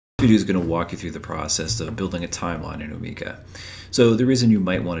video is going to walk you through the process of building a timeline in Omeka. So the reason you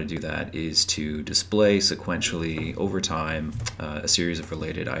might want to do that is to display sequentially over time a series of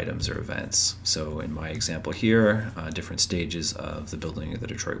related items or events. So in my example here, different stages of the building of the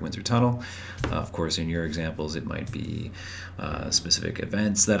Detroit-Windsor Tunnel. Of course, in your examples, it might be specific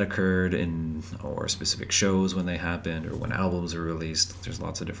events that occurred or specific shows when they happened or when albums are released. There's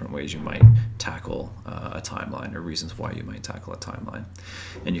lots of different ways you might tackle a timeline or reasons why you might tackle a timeline.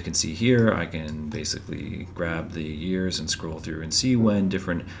 And you can see here, I can basically grab the years and scroll through and see when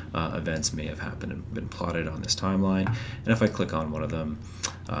different events may have happened and been plotted on this timeline. And if I click on one of them,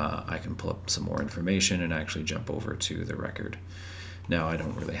 I can pull up some more information and actually jump over to the record. Now, I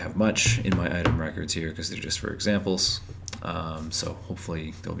don't really have much in my item records here because they're just for examples. So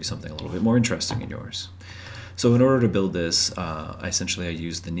hopefully there'll be something a little bit more interesting in yours. So in order to build this, essentially I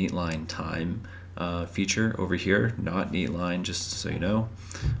use the Neatline time feature over here, not Neatline, just so you know.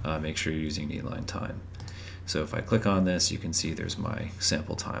 Make sure you're using Neatline time. So if I click on this, you can see there's my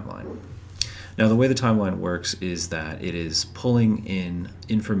sample timeline. Now the way the timeline works is that it is pulling in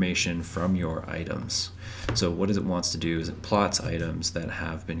information from your items. So what it wants to do is it plots items that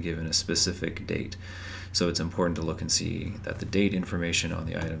have been given a specific date. So it's important to look and see that the date information on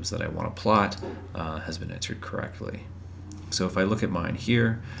the items that I want to plot has been entered correctly. So if I look at mine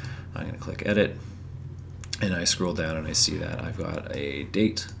here, I'm going to click Edit, and I scroll down and I see that I've got a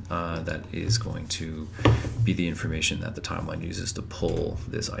date that is going to be the information that the timeline uses to pull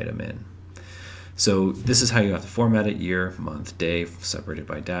this item in. So this is how you have to format it: year, month, day, separated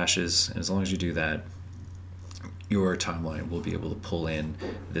by dashes. And as long as you do that, your timeline will be able to pull in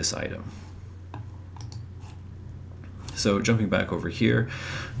this item. So jumping back over here,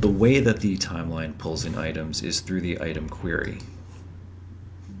 the way that the timeline pulls in items is through the item query.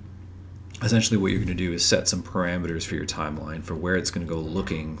 Essentially what you're going to do is set some parameters for your timeline for where it's going to go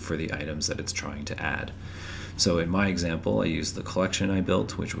looking for the items that it's trying to add. So in my example, I used the collection I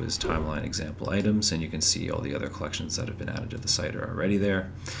built, which was timeline example items, and you can see all the other collections that have been added to the site are already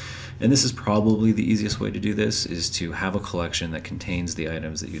there. And this is probably the easiest way to do this, is to have a collection that contains the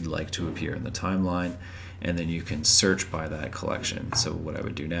items that you'd like to appear in the timeline, and then you can search by that collection. So what I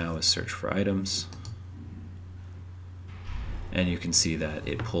would do now is search for items, and you can see that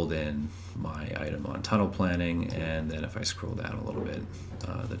it pulled in my item on tunnel planning, and then if I scroll down a little bit,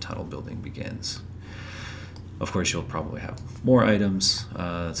 the tunnel building begins. Of course, you'll probably have more items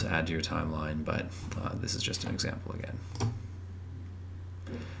to add to your timeline, but this is just an example again.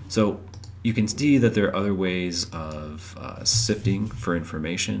 So you can see that there are other ways of sifting for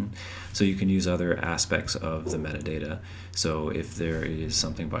information. So you can use other aspects of the metadata. So if there is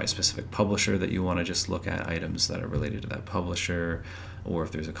something by a specific publisher that you want to just look at items that are related to that publisher, or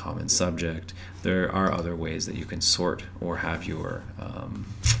if there's a common subject, there are other ways that you can sort or have your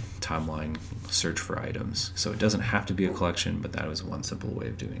timeline search for items. So it doesn't have to be a collection, but that is one simple way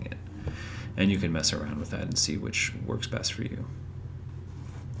of doing it. And you can mess around with that and see which works best for you.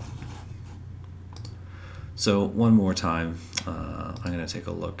 So one more time, I'm going to take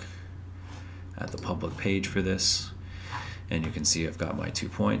a look at the public page for this, and you can see I've got my 2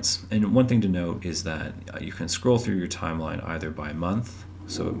 points. And one thing to note is that you can scroll through your timeline either by month,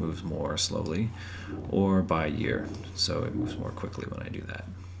 so it moves more slowly, or by year, so it moves more quickly when I do that.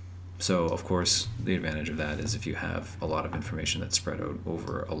 So of course, the advantage of that is if you have a lot of information that's spread out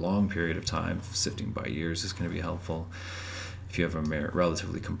over a long period of time, sifting by years is going to be helpful. If you have a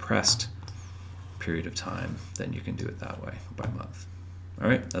relatively compressed period of time, then you can do it that way, by month. All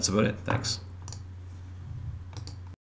right, that's about it. Thanks.